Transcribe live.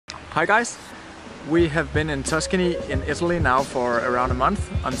Hi guys! We have been in Tuscany in Italy now for around a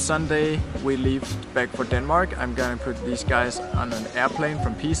month. On Sunday we leave back for Denmark. I'm gonna put these guys on an airplane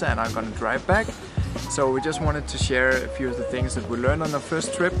from Pisa and I'm gonna drive back. So we just wanted to share a few of the things that we learned on the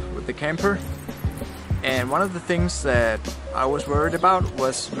first trip with the camper. And one of the things that I was worried about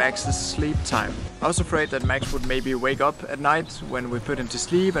was Max's sleep time. I was afraid that Max would maybe wake up at night when we put him to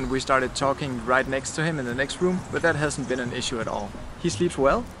sleep and we started talking right next to him in the next room, but that hasn't been an issue at all. He sleeps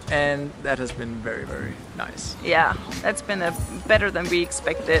well and that has been very, very nice. Yeah, that's been better than we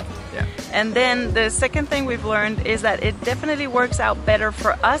expected. Yeah. And then the second thing we've learned is that it definitely works out better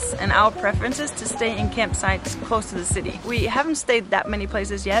for us and our preferences to stay in campsites close to the city. We haven't stayed that many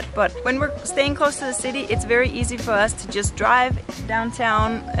places yet, but when we're staying close to the city, it's very easy for us to just drive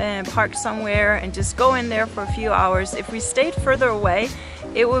downtown and park somewhere and just go in there for a few hours. If we stayed further away,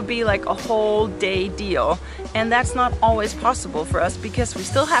 it would be like a whole day deal. And that's not always possible for us because we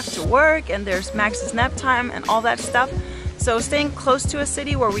still have to work and there's Max's nap time and all that stuff. So staying close to a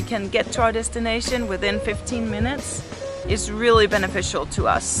city where we can get to our destination within 15 minutes is really beneficial to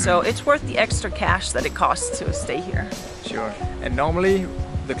us. So it's worth the extra cash that it costs to stay here. Sure. And normally,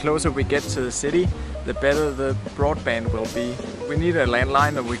 the closer we get to the city, the better the broadband will be. We need a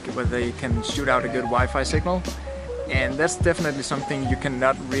landline where they can shoot out a good Wi-Fi signal. And that's definitely something you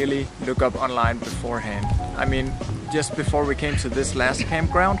cannot really look up online beforehand. I mean, just before we came to this last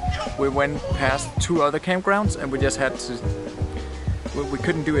campground, we went past 2 other campgrounds and we just had to... We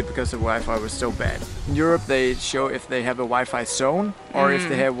couldn't do it because the Wi-Fi was so bad. In Europe they show if they have a Wi-Fi zone or if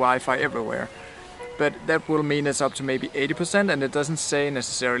they have Wi-Fi everywhere. But that will mean it's up to maybe 80% and it doesn't say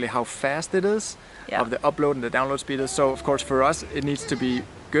necessarily how fast it is of the upload and the download speed. So of course for us it needs to be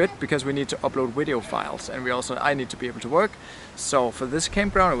good because we need to upload video files and I need to be able to work. So for this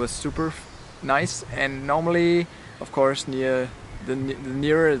campground it was super nice, and normally of course the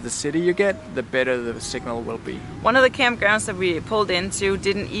nearer the city you get, the better the signal will be. One of the campgrounds that we pulled into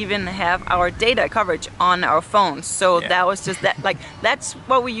didn't even have our data coverage on our phones, so that was just that, like, that's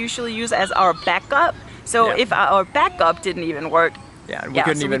what we usually use as our backup. So if our backup didn't even work, we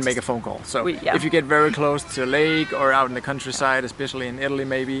couldn't even make a phone call. So if you get very close to a lake or out in the countryside, especially in Italy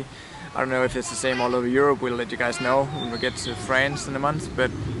maybe, I don't know if it's the same all over Europe, we'll let you guys know when we get to France in a month, but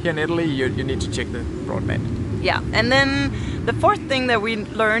here in Italy you need to check the broadband. Yeah, and then the fourth thing that we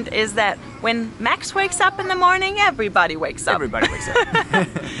learned is that when Max wakes up in the morning, everybody wakes up. Everybody wakes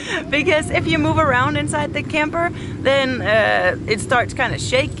up. Because if you move around inside the camper, then it starts kind of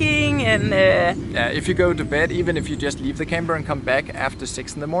shaking and... Yeah, if you go to bed, even if you just leave the camper and come back after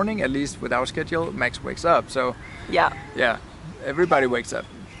 6 in the morning, at least with our schedule, Max wakes up. So yeah, everybody wakes up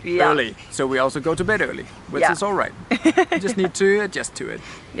early. So we also go to bed early, which is all right. You just need to adjust to it.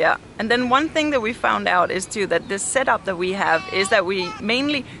 Yeah, and then one thing that we found out is too that this setup that we have is that we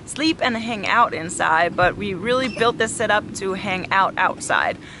mainly sleep and hang out inside, but we really built this setup to hang out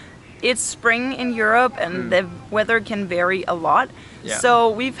outside. It's spring in Europe and the weather can vary a lot. Yeah. So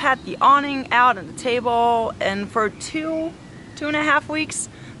we've had the awning out on the table, and for two and a half weeks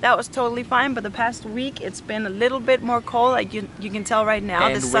that was totally fine, but the past week it's been a little bit more cold. Like you can tell right now,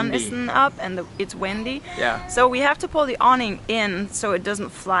 and the sun isn't up and it's windy. Yeah. So we have to pull the awning in so it doesn't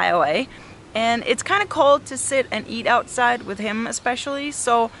fly away. And it's kind of cold to sit and eat outside with him especially.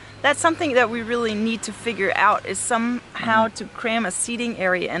 So that's something that we really need to figure out, is somehow to cram a seating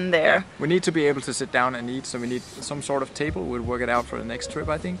area in there. Yeah. We need to be able to sit down and eat, so we need some sort of table. We'll work it out for the next trip,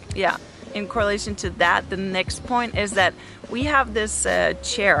 I think. Yeah. In correlation to that, the next point is that we have this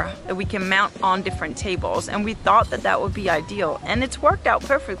chair that we can mount on different tables, and we thought that that would be ideal, and it's worked out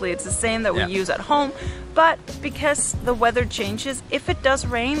perfectly. It's the same that we use at home, but because the weather changes, if it does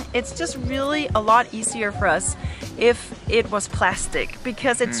rain, it's just really a lot easier for us if it was plastic,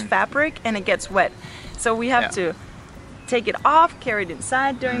 because it's fabric and it gets wet. So we have to take it off, carry it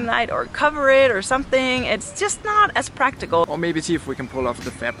inside during the night, or cover it or something. It's just not as practical. Or maybe see if we can pull off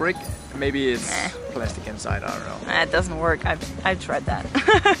the fabric. Maybe it's plastic inside, I don't know. It doesn't work. I've tried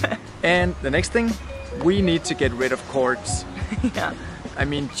that. And the next thing, we need to get rid of cords. Yeah. I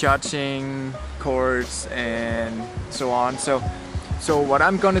mean charging cords and so on. So what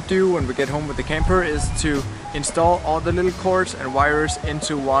I'm gonna do when we get home with the camper is to install all the little cords and wires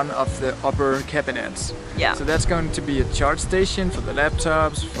into one of the upper cabinets. Yeah. So that's going to be a charge station for the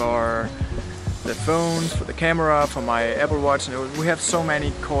laptops, for the phones, for the camera, for my Apple Watch. And we have so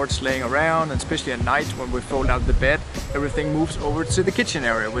many cords laying around, and especially at night when we fold out the bed, everything moves over to the kitchen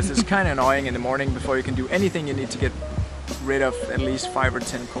area, which is kind of annoying in the morning. Before you can do anything, you need to get rid of at least 5 or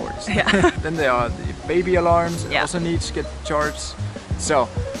 10 cords. Yeah. Then there are the baby alarms, also need to get charged. So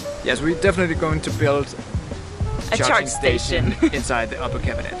yes, we're definitely going to build a charge station. inside the upper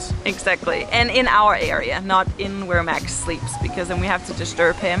cabinets. Exactly, and in our area, not in where Max sleeps, because then we have to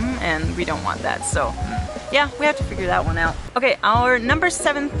disturb him and we don't want that. So yeah, we have to figure that one out. Okay, our number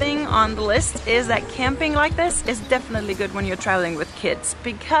 7 thing on the list is that camping like this is definitely good when you're traveling with kids,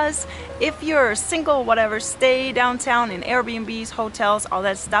 because if you're single, whatever, stay downtown in Airbnbs, hotels, all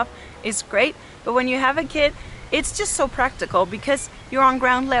that stuff is great. But when you have a kid, it's just so practical because you're on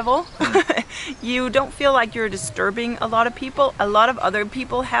ground level. You don't feel like you're disturbing a lot of people. A lot of other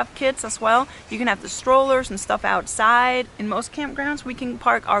people have kids as well. You can have the strollers and stuff outside. In most campgrounds, we can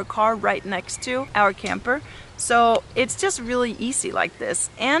park our car right next to our camper. So it's just really easy like this.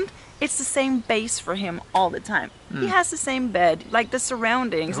 And it's the same base for him all the time. He has the same bed, like the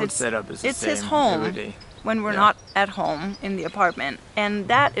surroundings. The whole setup is the same his home every day. when we're not at home in the apartment, and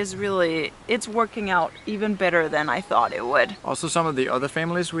that is really, it's working out even better than I thought it would. Also, some of the other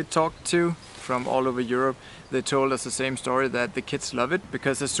families we talked to from all over Europe, they told us the same story, that the kids love it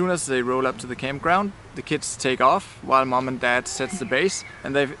because as soon as they roll up to the campground, the kids take off while mom and dad sets the base,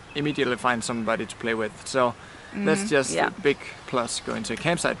 and they immediately find somebody to play with. So that's just a big plus going to a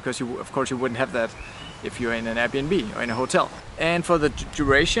campsite, because of course you wouldn't have that if you're in an Airbnb or in a hotel. And for the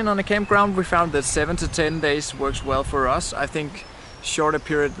duration on a campground, we found that 7 to 10 days works well for us. I think shorter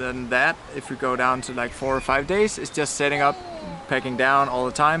period than that, if we go down to like 4 or 5 days, it's just setting up, packing down all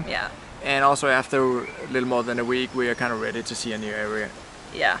the time. Yeah. And also after a little more than a week, we are kind of ready to see a new area.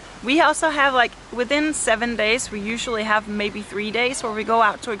 Yeah. We also have, like, within 7 days, we usually have maybe 3 days where we go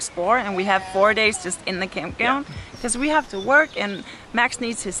out to explore, and we have 4 days just in the campground. Because we have to work, and Max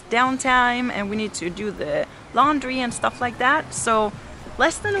needs his downtime, and we need to do the laundry and stuff like that. So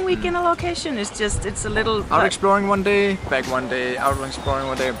less than a week in a location is just, it's a little... Out exploring one day, back one day, out exploring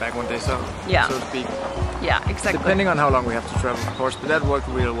one day, back one day, so to speak. Yeah, exactly. Depending on how long we have to travel, of course, but that worked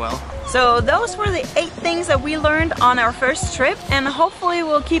real well. So those were the 8 things that we learned on our first trip, and hopefully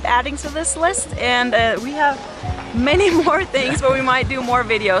we'll keep adding to this list, and we have many more things where we might do more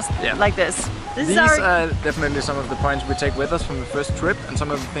videos like this. These are definitely some of the points we take with us from the first trip, and some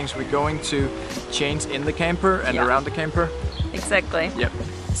of the things we're going to change in the camper and around the camper. Exactly. Yep.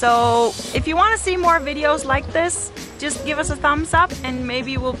 So if you want to see more videos like this, just give us a thumbs up, and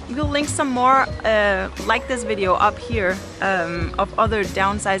maybe we'll link some more like this video up here of other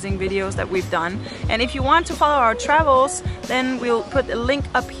downsizing videos that we've done. And if you want to follow our travels, then we'll put a link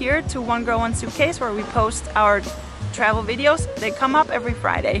up here to One Girl One Suitcase, where we post our travel videos. They come up every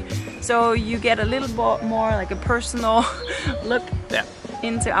Friday, so you get a little bit more like a personal look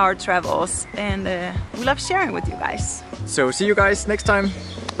into our travels, and we love sharing with you guys. So see you guys next time.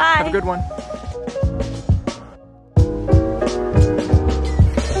 Bye. Have a good one.